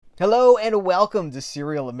Hello and welcome to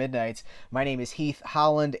Serial at Midnight. My name is Heath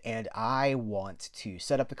Holland, and I want to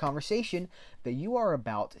set up the conversation that you are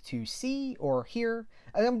about to see or hear.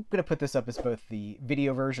 I'm going to put this up as both the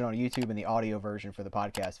video version on YouTube and the audio version for the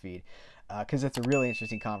podcast feed, because it's a really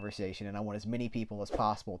interesting conversation, and I want as many people as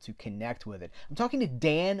possible to connect with it. I'm talking to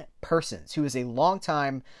Dan Persons, who is a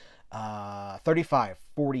longtime 35,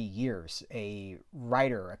 40 years, a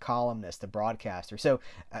writer, a columnist, a broadcaster. So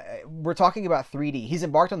we're talking about 3D. He's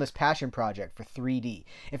embarked on this passion project for 3D.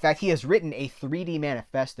 In fact, he has written a 3D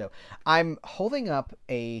manifesto. I'm holding up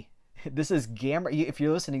this is Gamma. If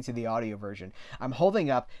you're listening to the audio version, I'm holding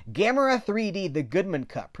up Gamera 3D, the Goodman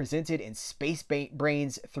Cup, presented in Space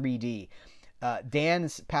Brains 3D.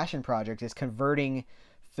 Dan's passion project is converting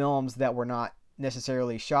films that were not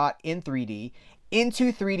necessarily shot in 3D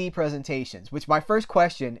into 3D presentations, which my first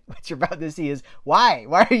question, which you're about to see, is why?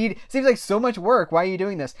 Why are you, seems like so much work. Why are you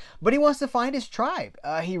doing this? But he wants to find his tribe.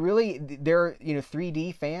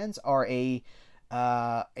 3D fans are a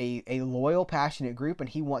loyal, passionate group, and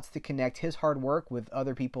he wants to connect his hard work with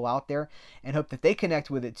other people out there and hope that they connect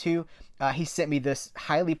with it too. He sent me this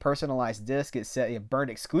highly personalized disc. It's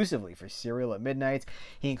burned exclusively for Serial at Midnight.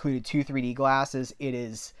 He included 2 3D glasses. It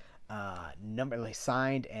is numberly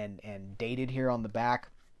signed and dated here on the back.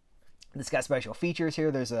 It's got special features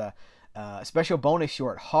here. There's a special bonus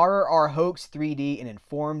short, Horror or Hoax 3D, an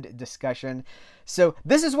informed discussion. So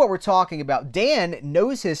this is what we're talking about. Dan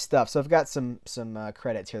knows his stuff, so I've got some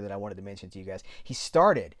credits here that I wanted to mention to you guys. He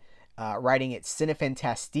started writing at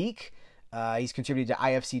Cinefantastique. He's contributed to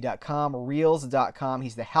IFC.com, Reels.com.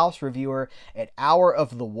 He's the house reviewer at Hour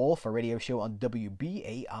of the Wolf, a radio show on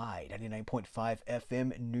WBAI 99.5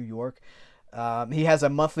 FM in New York. He has a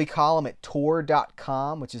monthly column at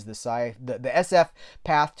Tor.com, which is the SF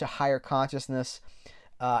path to higher consciousness.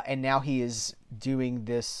 And now he is doing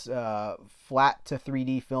this flat to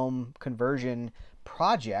 3D film conversion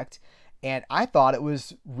project. And I thought it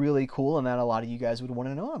was really cool and that a lot of you guys would want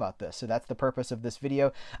to know about this. So that's the purpose of this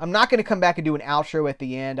video. I'm not going to come back and do an outro at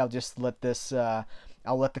the end. I'll just let this, I'll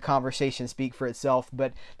let the conversation speak for itself.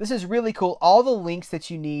 But this is really cool. All the links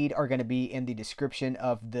that you need are going to be in the description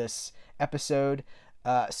of this episode.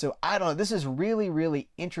 So I don't know. This is really, really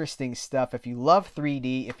interesting stuff. If you love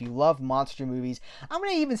 3D, if you love monster movies, I'm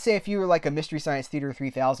going to even say if you're like a Mystery Science Theater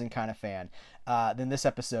 3000 kind of fan, then this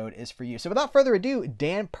episode is for you. So without further ado,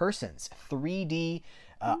 Dan Persons, 3D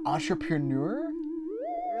entrepreneur.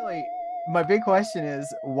 Really, my big question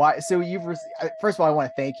is why? So first of all, I want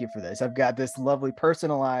to thank you for this. I've got this lovely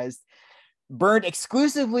personalized, burned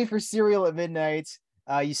exclusively for Serial at Midnight.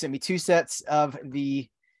 You sent me 2 sets of the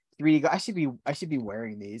 3D. I should be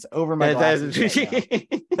wearing these over my glasses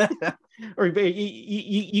right now. Or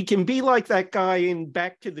you can be like that guy in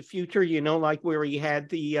Back to the Future, like where he had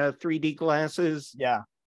the 3D glasses. Yeah.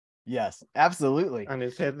 Yes, absolutely. On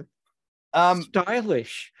his head.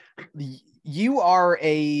 Stylish. You are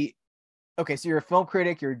so you're a film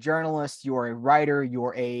critic, you're a journalist, you're a writer,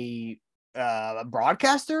 you're a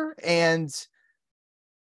broadcaster, and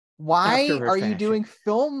why are you doing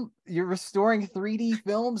film? You're restoring 3D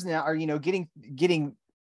films now, or getting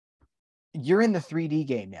you're in the 3D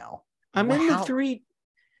game now. I'm in the 3.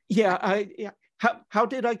 Yeah, how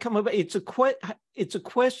did I come about? It's a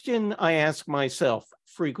question I ask myself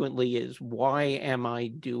frequently, is why am I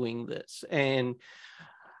doing this? And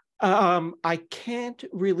I can't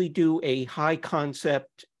really do a high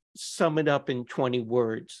concept, sum it up in 20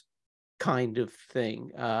 words kind of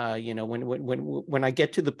thing. When I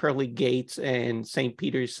get to the pearly gates and St.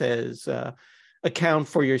 Peter says, account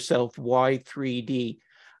for yourself, why 3D?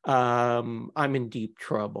 I'm in deep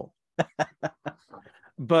trouble.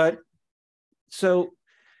 But so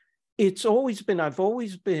I've always been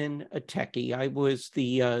a techie. I was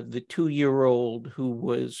the 2-year-old who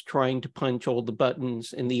was trying to punch all the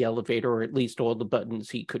buttons in the elevator, or at least all the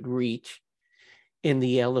buttons he could reach in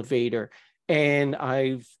the elevator. And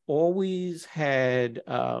I've always had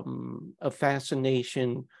a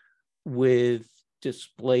fascination with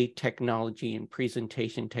display technology and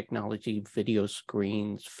presentation technology, video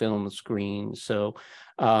screens, film screens. So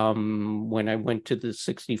when I went to the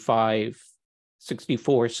 64,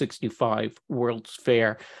 65 World's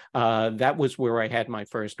Fair, that was where I had my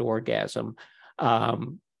first orgasm.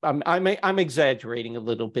 I'm exaggerating a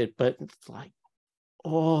little bit, but it's like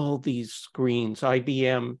all these screens.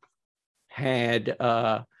 IBM had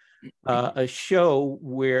a show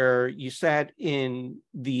where you sat in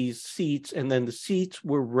these seats, and then the seats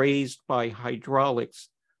were raised by hydraulics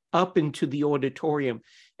up into the auditorium,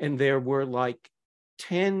 and there were like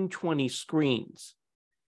 10, 20 screens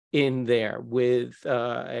in there with,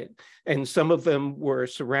 and some of them were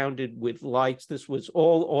surrounded with lights. This was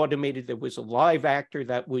all automated. There was a live actor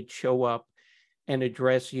that would show up and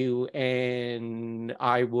address you, and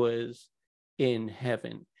I was in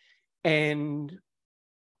heaven. And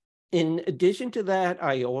in addition to that,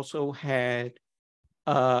 I also had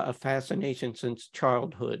a fascination since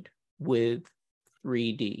childhood with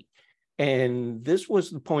 3D. And this was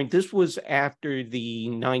the point, this was after the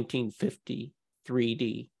 1950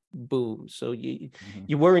 3D boom. So you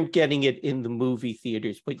weren't getting it in the movie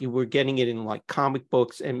theaters, but you were getting it in like comic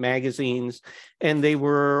books and magazines, and they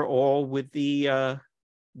were all with the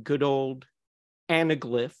good old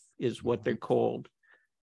anaglyph is what they're called,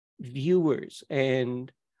 viewers.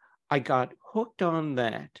 And I got hooked on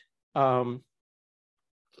that.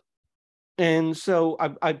 And so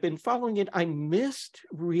I've been following it. I missed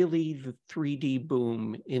really the 3D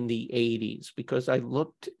boom in the 80s because I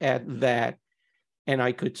looked at that and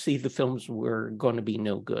I could see the films were going to be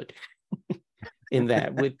no good in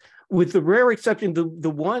that. With the rare exception, the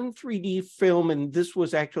one 3D film, and this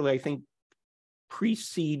was actually, I think,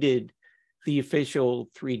 preceded the official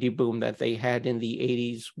 3D boom that they had in the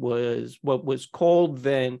 80s, was what was called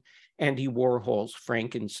then Andy Warhol's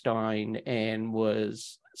Frankenstein, and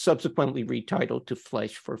was subsequently retitled to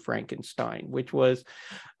Flesh for Frankenstein, which was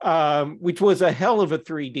a hell of a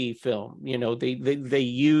 3D film. You know, they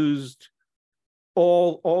used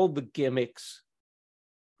all the gimmicks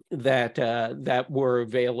that were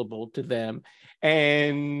available to them,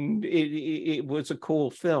 and it was a cool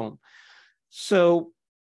film. So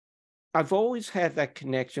I've always had that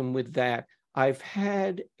connection with that. I've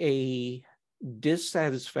had a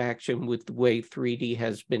dissatisfaction with the way 3D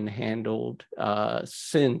has been handled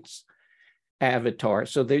since Avatar.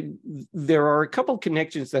 So there are a couple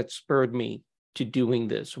connections that spurred me to doing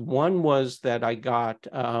this. One was that I got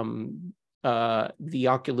the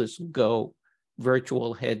Oculus Go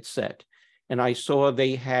virtual headset, and I saw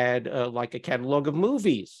they had like a catalog of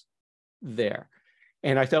movies there.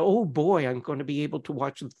 And I thought, oh boy, I'm going to be able to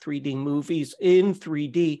watch the 3D movies in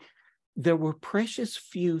 3D. There were precious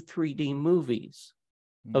few 3D movies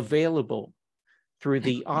available through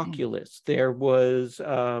the Oculus. There was,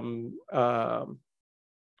 what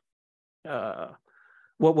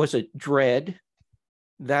was it, Dread?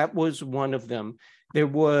 That was one of them. There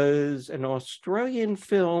was an Australian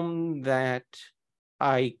film that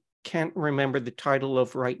I can't remember the title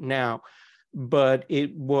of right now, but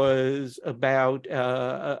it was about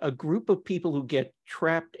a group of people who get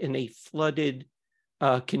trapped in a flooded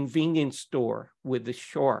convenience store with a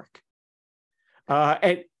shark.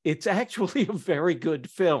 And it's actually a very good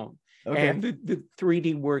film. Okay. And the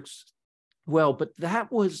 3D works well, but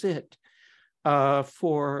that was it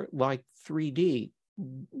for like 3D.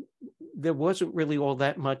 There wasn't really all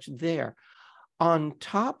that much there. On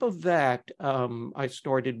top of that, I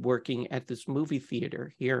started working at this movie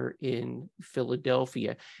theater here in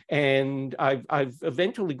Philadelphia, and I've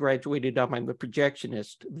eventually graduated up. I'm a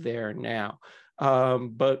projectionist there now.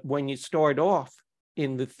 But when you start off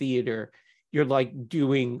in the theater, you're like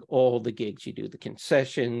doing all the gigs. You do the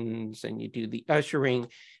concessions, and you do the ushering,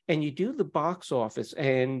 and you do the box office.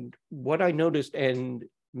 And what I noticed, and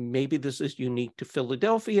maybe this is unique to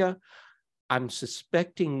Philadelphia, I'm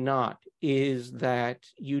suspecting not, is that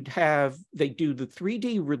they do the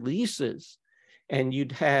 3D releases, and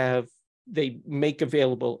they make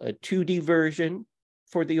available a 2D version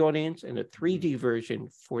for the audience and a 3D version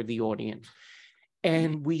for the audience.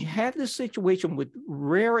 And we had this situation with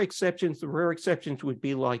rare exceptions. The rare exceptions would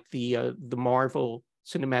be like the Marvel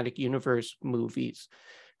Cinematic Universe movies,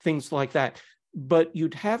 things like that. But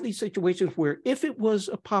you'd have these situations where if it was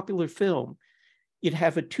a popular film, you'd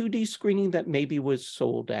have a 2D screening that maybe was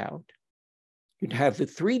sold out. You'd have the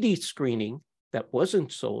 3D screening that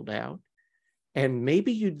wasn't sold out. And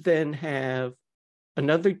maybe you'd then have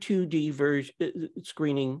another 2D version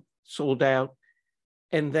screening sold out,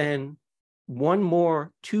 and then one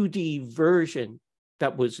more 2D version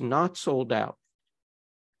that was not sold out.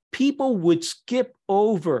 People would skip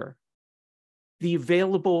over the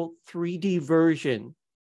available 3D version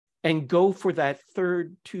and go for that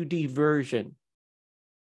third 2D version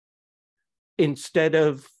instead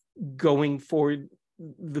of going for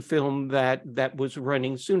the film that was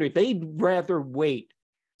running sooner. They'd rather wait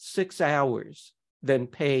 6 hours than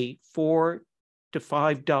pay $4 to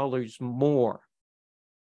 $5 more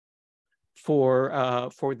for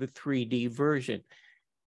the 3D version.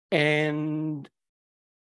 And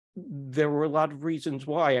there were a lot of reasons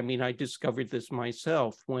why. I mean, I discovered this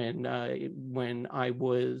myself when I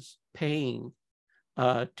was paying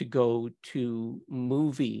to go to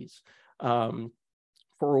movies.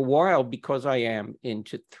 for a while, because I am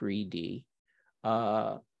into 3D,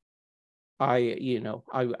 I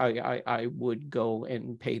would go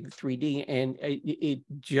and pay the 3D, and it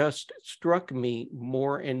just struck me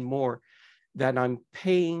more and more that I'm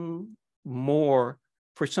paying more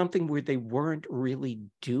for something where they weren't really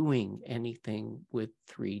doing anything with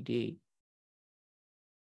 3D.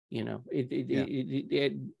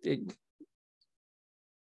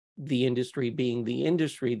 The industry being the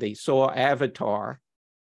industry, they saw Avatar,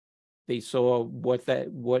 they saw what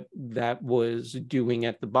that was doing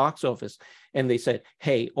at the box office, and they said,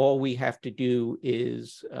 hey, all we have to do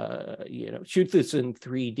is shoot this in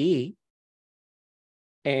 3D,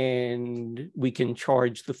 and we can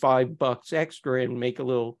charge the $5 extra and make a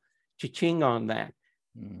little cha-ching on that.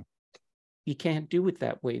 You can't do it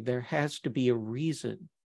that way. There has to be a reason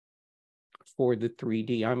for the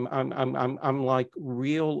 3D. I'm like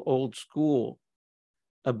real old school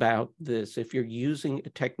about this. If you're using a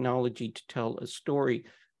technology to tell a story,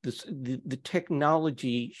 the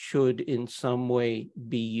technology should in some way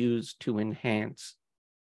be used to enhance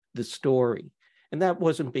the story. And that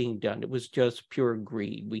wasn't being done. It was just pure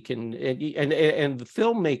greed. We can, and the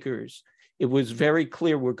filmmakers, it was very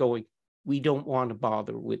clear, we don't want to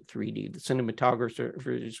bother with 3D. The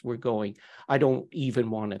cinematographers were going, I don't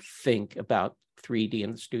even want to think about 3D,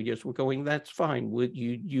 and the studios were going, that's fine.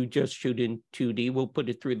 You just shoot in 2D. We'll put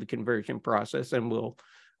it through the conversion process, and we'll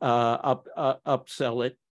upsell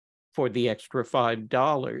it for the extra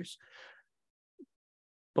 $5.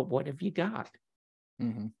 But what have you got?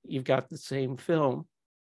 You've got the same film,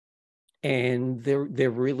 and there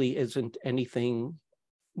really isn't anything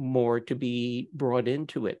more to be brought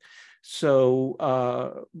into it.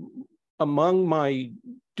 So among my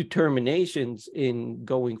determinations in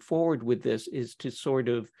going forward with this is to sort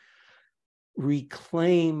of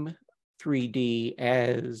reclaim 3D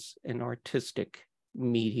as an artistic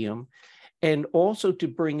medium, and also to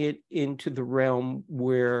bring it into the realm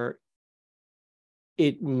where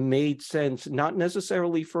it made sense, not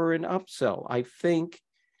necessarily for an upsell. I think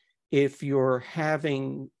if you're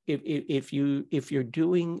doing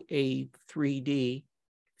a 3D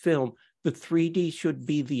film, the 3D should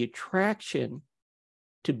be the attraction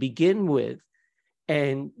to begin with,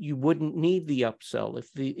 and you wouldn't need the upsell.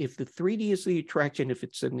 If the 3D is the attraction, if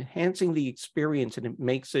it's enhancing the experience and it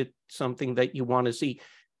makes it something that you want to see,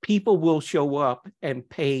 people will show up and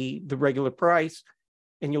pay the regular price,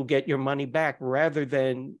 and you'll get your money back, rather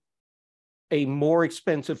than a more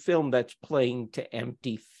expensive film that's playing to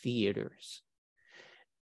empty theaters.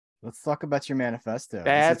 Let's talk about your manifesto.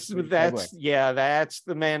 That's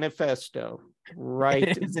the manifesto right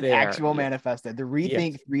it's there. An actual manifesto, the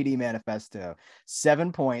Rethink 3D manifesto.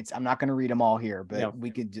 7 points. I'm not going to read them all here, but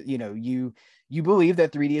we could, you believe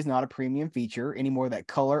that 3D is not a premium feature anymore, that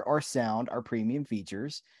color or sound are premium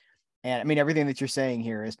features. And I mean, everything that you're saying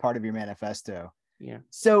here is part of your manifesto. Yeah.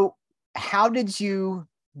 So how did you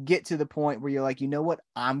get to the point where you're like, you know what,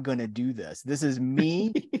 I'm gonna do this. This is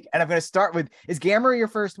me, and I'm gonna start with. Is Gamera your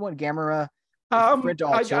first one? Gamera.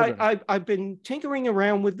 I've been tinkering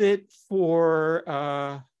around with it for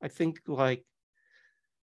I think like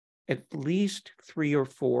at least 3 or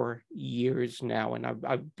 4 years now, and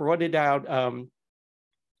I've brought it out.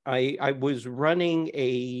 I was running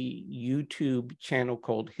a YouTube channel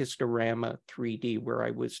called Historama 3D, where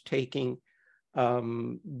I was taking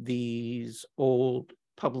these old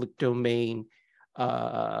public domain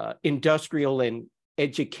industrial and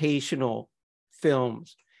educational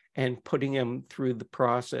films and putting them through the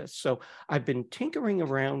process. So I've been tinkering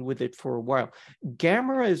around with it for a while.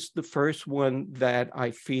 Gamera is the first one that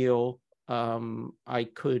I feel I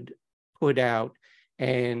could put out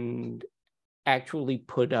and actually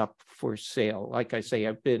put up for sale. Like I say,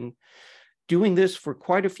 I've been doing this for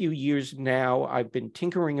quite a few years now. I've been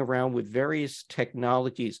tinkering around with various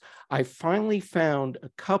technologies. I finally found a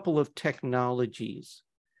couple of technologies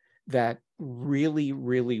that really,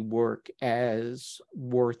 really work as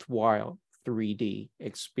worthwhile 3D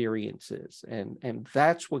experiences. And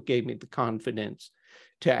that's what gave me the confidence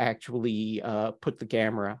to actually put the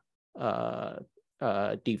Gamera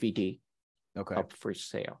DVD up for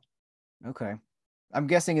sale. Okay. I'm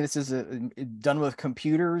guessing this is done with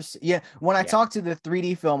computers. Yeah. When I talked to the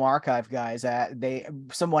 3D Film Archive guys,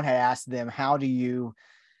 someone had asked them,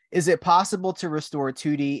 is it possible to restore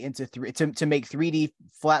 2D into to make 3D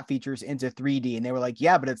flat features into 3D? And they were like,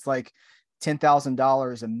 yeah, but it's like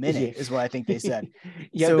 $10,000 a minute is what I think they said.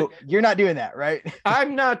 So you're not doing that, right?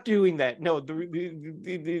 I'm not doing that. No, the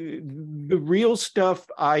real stuff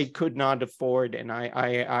I could not afford, and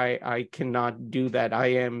I cannot do that. I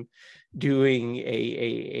am doing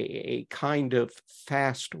a kind of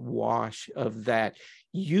fast wash of that.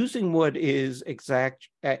 using what is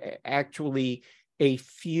actually a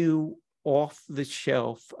few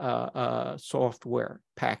off-the-shelf software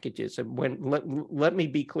packages. And let me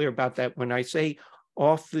be clear about that. When I say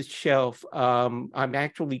off-the-shelf, I'm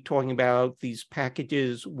actually talking about these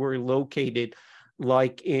packages were located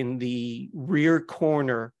like in the rear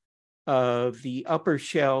corner of the upper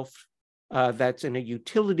shelf that's in a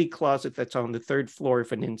utility closet that's on the third floor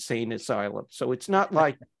of an insane asylum. So it's not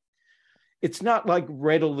like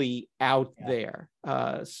readily out there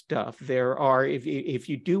stuff. There are, if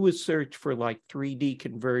you do a search for like 3D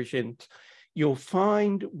conversions, you'll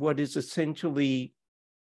find what is essentially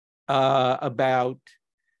about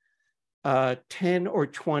 10 or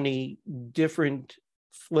 20 different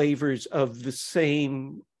flavors of the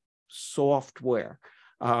same software.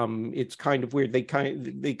 It's kind of weird. They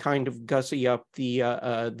kind of gussy up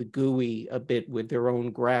the GUI a bit with their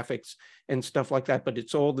own graphics and stuff like that, but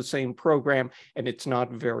it's all the same program, and it's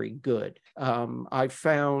not very good. I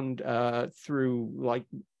found through like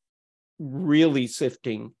really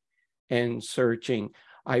sifting and searching,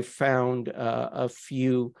 I found a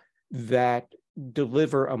few that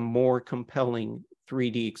deliver a more compelling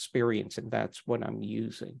 3D experience, and that's what I'm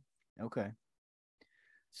using. Okay.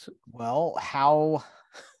 So, well, how?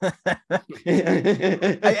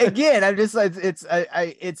 Again, I'm just like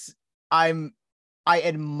I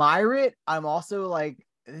admire it. I'm also like,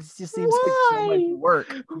 this just seems like so much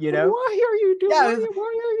work, you know? Why are you doing? Yeah, why are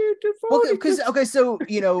you well, devoting? because so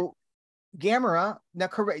Gamera. Now,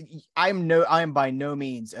 correct. I am by no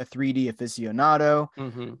means a 3D aficionado.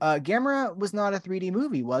 Mm-hmm. Gamera was not a 3D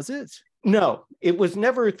movie, was it? No, it was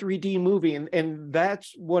never a 3D movie, and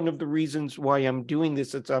that's one of the reasons why I'm doing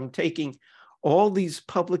this. It's I'm taking all these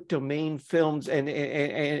public domain films,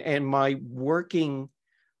 and my working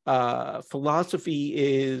philosophy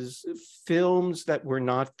is films that were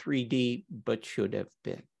not 3D but should have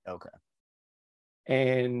been. Okay.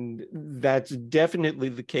 And that's definitely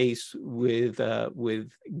the case with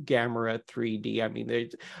Gamera 3D. I mean,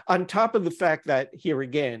 there's, on top of the fact that here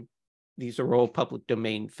again, these are all public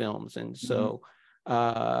domain films, and so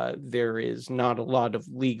there is not a lot of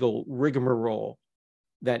legal rigmarole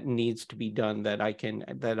that needs to be done that I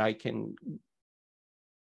can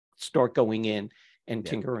start going in and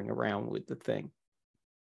tinkering around with the thing.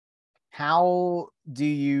 How do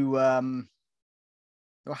you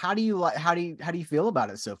how do you feel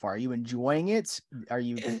about it so far? Are you enjoying it? Are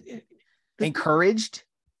you encouraged?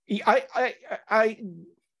 I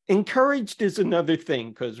encouraged is another thing,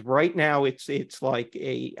 because right now it's like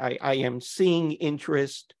I am seeing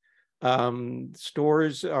interest.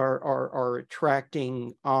 Stores are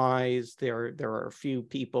attracting eyes. There are a few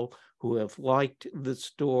people who have liked the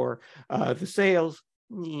store. The sales,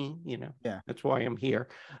 that's why I'm here.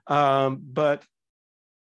 But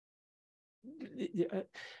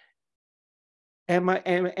am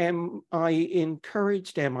I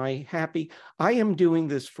encouraged? Am I happy? I am doing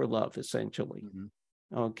this for love, essentially.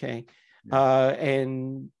 Okay.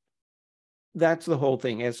 And that's the whole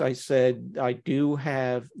thing. As I said, I do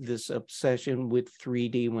have this obsession with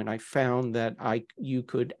 3D. When I found that you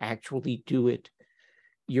could actually do it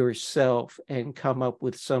yourself and come up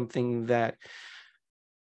with something that,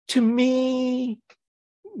 to me,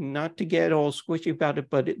 not to get all squishy about it,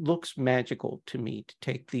 but it looks magical to me to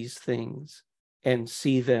take these things and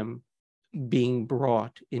see them being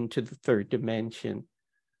brought into the third dimension.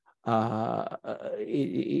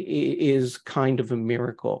 Is kind of a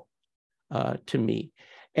miracle to me.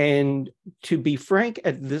 And to be frank,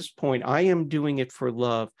 at this point, I am doing it for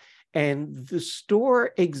love. And the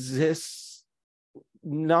store exists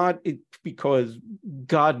not because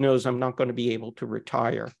God knows I'm not going to be able to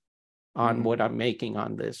retire on what I'm making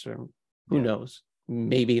on this, or who knows,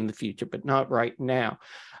 maybe in the future, but not right now.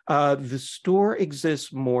 The store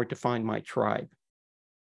exists more to find my tribe.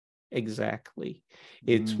 Exactly.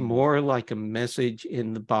 It's more like a message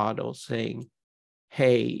in the bottle saying,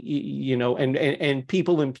 hey, and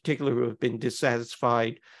people in particular who have been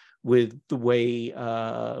dissatisfied with the way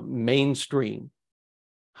mainstream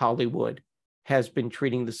Hollywood has been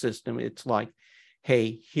treating the system. It's like,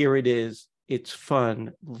 hey, here it is. It's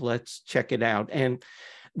fun. Let's check it out. And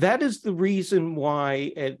that is the reason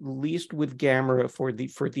why, at least with Gamera, for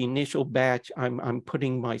the initial batch, I'm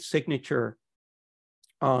putting my signature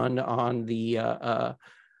on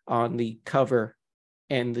the cover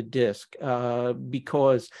and the disc,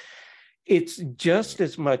 because it's just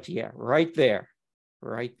as much, right there.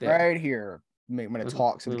 Right here. I'm going to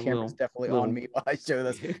talk, so the camera's definitely on me while I show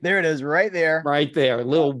this. There it is, right there. Right there,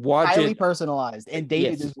 little widget. Highly personalized and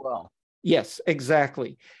dated as well. Yes,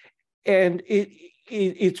 exactly. And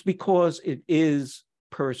it's because it is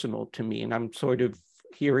personal to me, and I'm sort of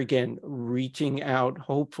here again, reaching out,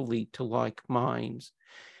 hopefully, to like minds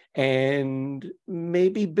and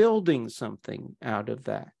maybe building something out of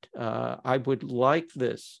that. I would like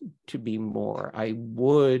this to be more. I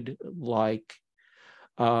would like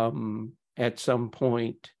at some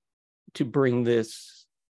point to bring this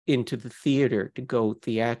into the theater, to go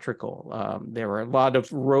theatrical. There are a lot of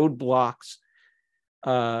roadblocks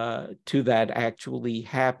to that actually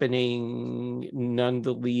happening, none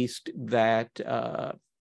the least that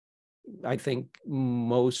I think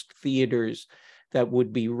most theaters that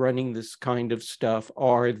would be running this kind of stuff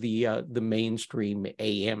are the mainstream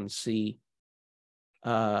AMC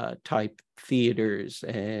type theaters,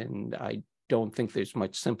 and I don't think there's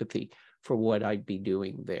much sympathy for what I'd be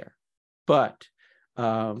doing there. But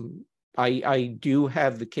I do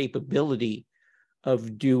have the capability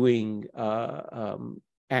of doing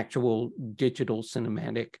actual digital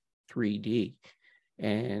cinematic 3D,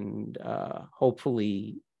 and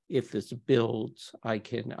hopefully, if this builds, I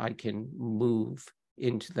can move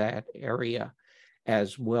into that area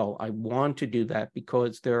as well. I want to do that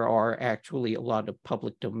because there are actually a lot of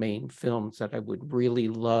public domain films that I would really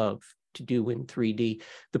love to do in 3D.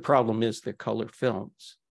 The problem is they're color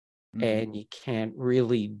films, and you can't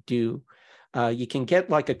really do. You can get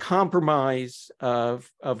like a compromise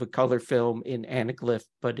of a color film in anaglyph,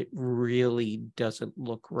 but it really doesn't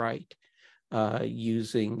look right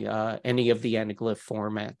using any of the anaglyph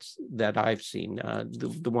formats that I've seen.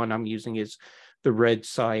 The one I'm using is the red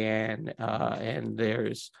cyan, and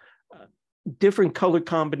there's different color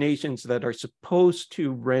combinations that are supposed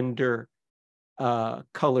to render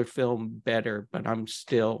color film better, but I'm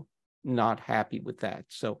still not happy with that.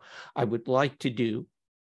 So I would like to do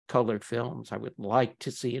color films. I would like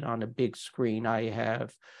to see it on a big screen. I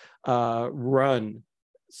have run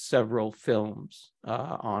several films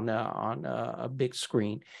on a big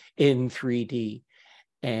screen in 3D,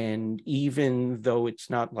 and even though it's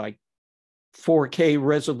not like 4K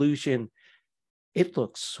resolution, it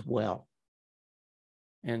looks swell.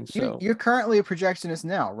 And so you're currently a projectionist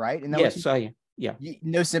now, right? And that yes, yeah.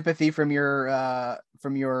 No sympathy from your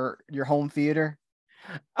home theater.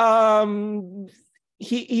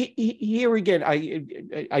 Here again,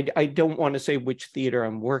 I don't want to say which theater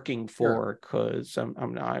I'm working for, because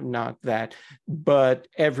I'm not that, but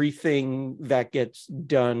everything that gets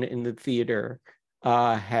done in the theater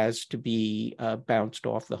has to be bounced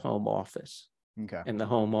off the home office. Okay. And the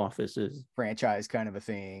home office is franchise kind of a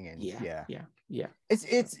thing, and yeah.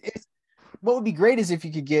 It's what would be great is if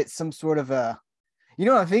you could get some sort of a, you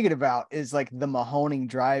know what I'm thinking about is like the Mahoning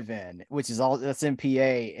Drive-In, which is all that's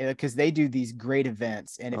MPA, because they do these great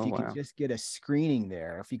events. And if you could just get a screening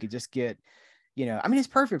there, if you could just get, I mean, it's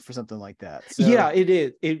perfect for something like that. So yeah, it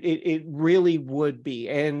is. It really would be.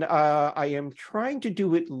 And I am trying to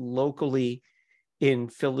do it locally in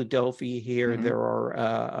Philadelphia here. There are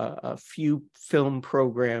a few film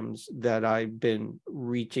programs that I've been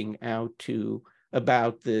reaching out to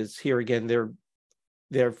about this. Here again, they're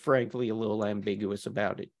frankly a little ambiguous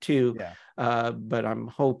about it too. Yeah. But I'm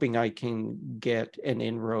hoping I can get an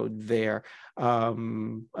inroad there.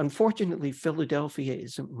 Unfortunately, Philadelphia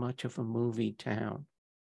isn't much of a movie town,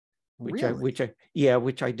 which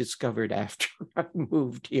I discovered after I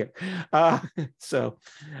moved here.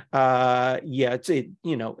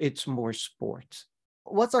 It's more sports.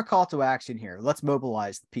 What's our call to action here? Let's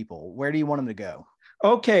mobilize people. Where do you want them to go?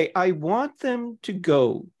 Okay, I want them to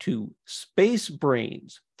go to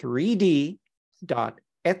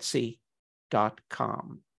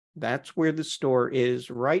spacebrains3d.etsy.com. That's where the store is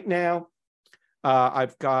right now.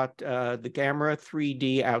 I've got the Gamera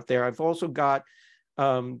 3D out there. I've also got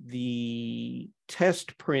the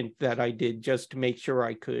test print that I did just to make sure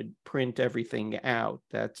I could print everything out.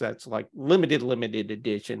 That's like limited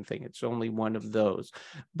edition thing. It's only one of those.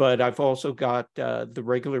 But I've also got the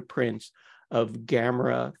regular prints of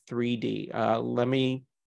Gamera 3D. Let me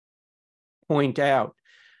point out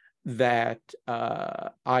that I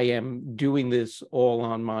am doing this all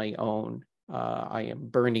on my own. I am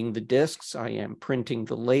burning the discs, I am printing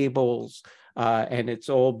the labels, and it's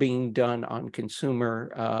all being done on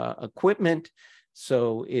consumer equipment.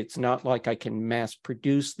 So it's not like I can mass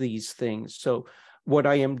produce these things. So what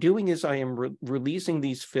I am doing is I am releasing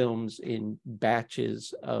these films in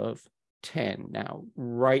batches of 10. Now,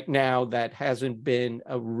 right now, that hasn't been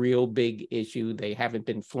a real big issue. They haven't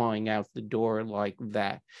been flying out the door like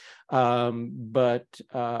that. But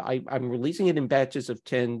I'm releasing it in batches of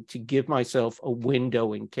 10 to give myself a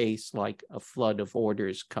window in case like a flood of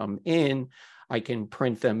orders come in. I can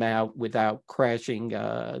print them out without crashing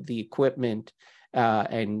the equipment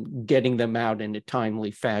and getting them out in a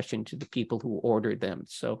timely fashion to the people who order them.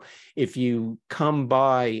 So if you come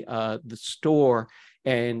by the store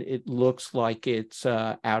and it looks like it's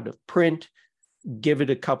out of print, give it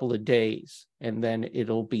a couple of days and then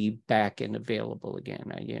it'll be back and available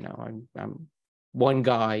again. I'm one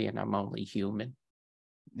guy and I'm only human.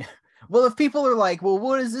 Well, if people are like, well,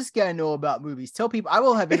 what does this guy know about movies? Tell people. I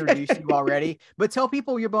will have introduced you already, but tell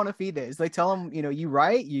people your bona fides. Like, tell them, you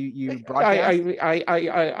write, you broadcast.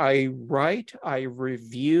 I write, I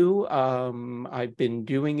review. I've been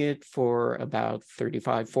doing it for about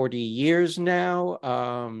 35, 40 years now.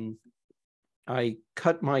 I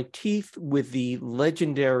cut my teeth with the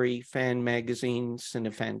legendary fan magazine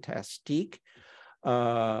Cinefantastique.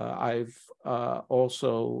 I've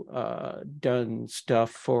also done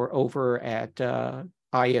stuff for over at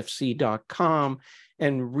ifc.com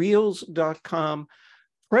and reels.com.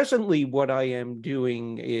 Presently, what I am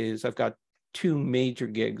doing is I've got two major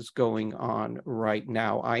gigs going on right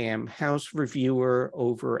now. I am house reviewer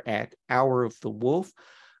over at Hour of the Wolf.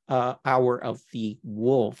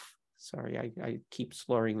 Sorry, I keep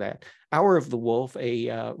slurring that. Hour of the Wolf,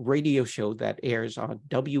 a radio show that airs on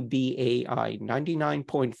WBAI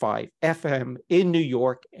 99.5 FM in New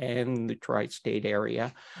York and the tri-state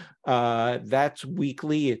area. That's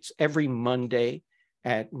weekly. It's every Monday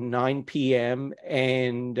at 9 p.m.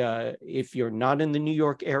 And if you're not in the New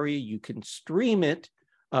York area, you can stream it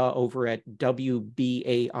over at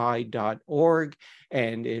WBAI.org.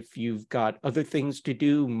 And if you've got other things to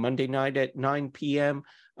do, Monday night at 9 p.m.,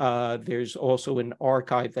 there's also an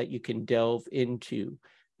archive that you can delve into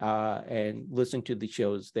and listen to the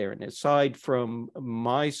shows there. And aside from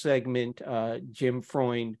my segment, Jim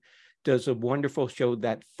Freund does a wonderful show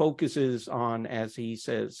that focuses on, as he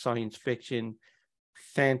says, science fiction,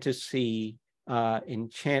 fantasy,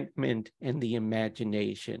 enchantment, and the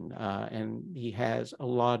imagination. And he has a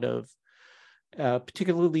lot of,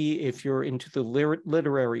 particularly if you're into the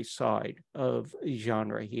literary side of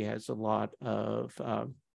genre, he has a lot of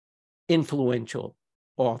influential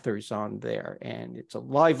authors on there, and it's a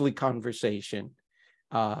lively conversation,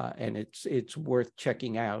 and it's worth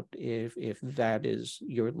checking out if that is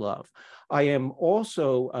your love. I am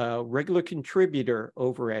also a regular contributor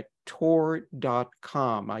over at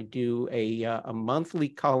Tor.com. I do a monthly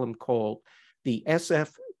column called The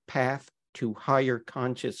SF Path to Higher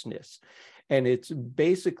Consciousness, and it's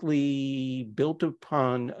basically built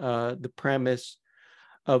upon the premise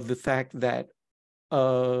of the fact that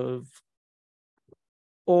of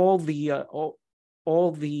all the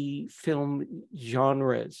film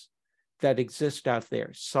genres that exist out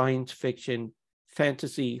there, science fiction,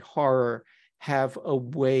 fantasy, horror, have a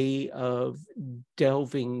way of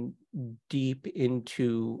delving deep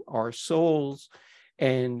into our souls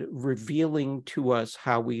and revealing to us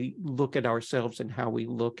how we look at ourselves and how we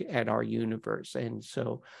look at our universe. And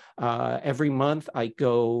so every month I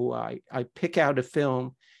pick out a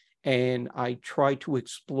film and I try to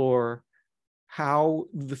explore how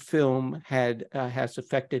the film has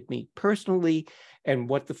affected me personally and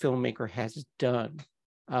what the filmmaker has done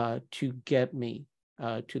to get me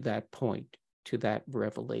to that point, to that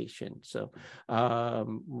revelation. So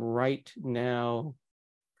right now,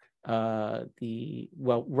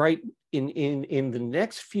 right in the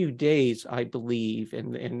next few days, I believe,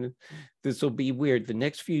 and this will be weird, the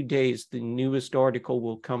next few days, the newest article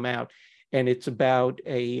will come out. And it's about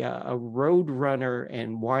a Roadrunner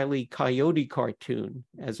and Wile E. Coyote cartoon,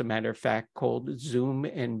 as a matter of fact, called Zoom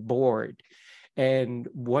and Board. And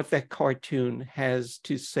what that cartoon has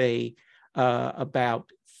to say about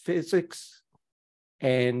physics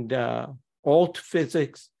and alt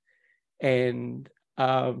physics and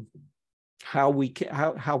how we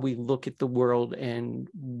look at the world and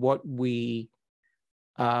what we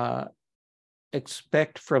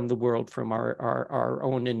expect from the world from our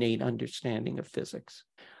own innate understanding of physics.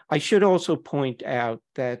 I should also point out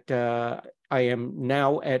that I am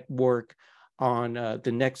now at work on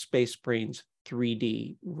the next Space Brains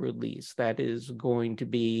 3D release. That is going to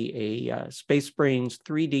be a Space Brains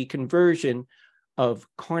 3D conversion of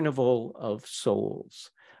Carnival of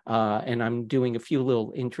Souls. And I'm doing a few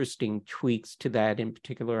little interesting tweaks to that. In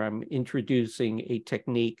particular, I'm introducing a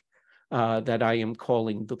technique that I am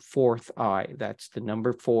calling the fourth eye. That's the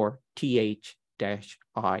number 4,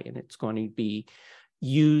 TH-I, and it's going to be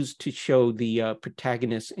used to show the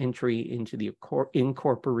protagonist's entry into the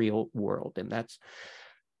incorporeal world. And that's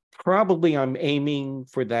probably, I'm aiming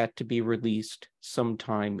for that to be released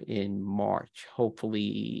sometime in March,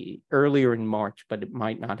 hopefully earlier in March, but it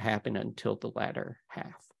might not happen until the latter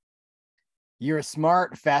half. You're a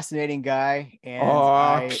smart, fascinating guy, and Oh,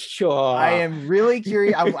 I sure. am really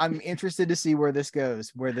curious. I'm interested to see where this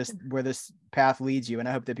goes, where this path leads you, and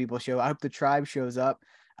I hope that people show. I hope the tribe shows up.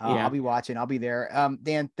 I'll Yeah. be watching. I'll be there.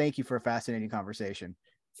 Dan, thank you for a fascinating conversation.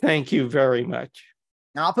 Thank you very much.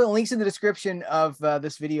 Now, I'll put links in the description of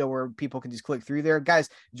this video where people can just click through there. Guys,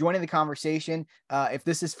 join in the conversation. If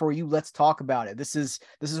this is for you, let's talk about it. This is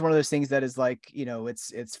one of those things that is like,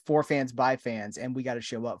 it's for fans by fans, and we got to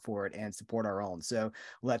show up for it and support our own. So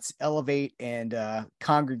let's elevate and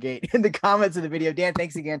congregate in the comments of the video. Dan,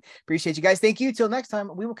 thanks again. Appreciate you guys. Thank you. Till next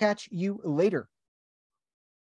time, we will catch you later.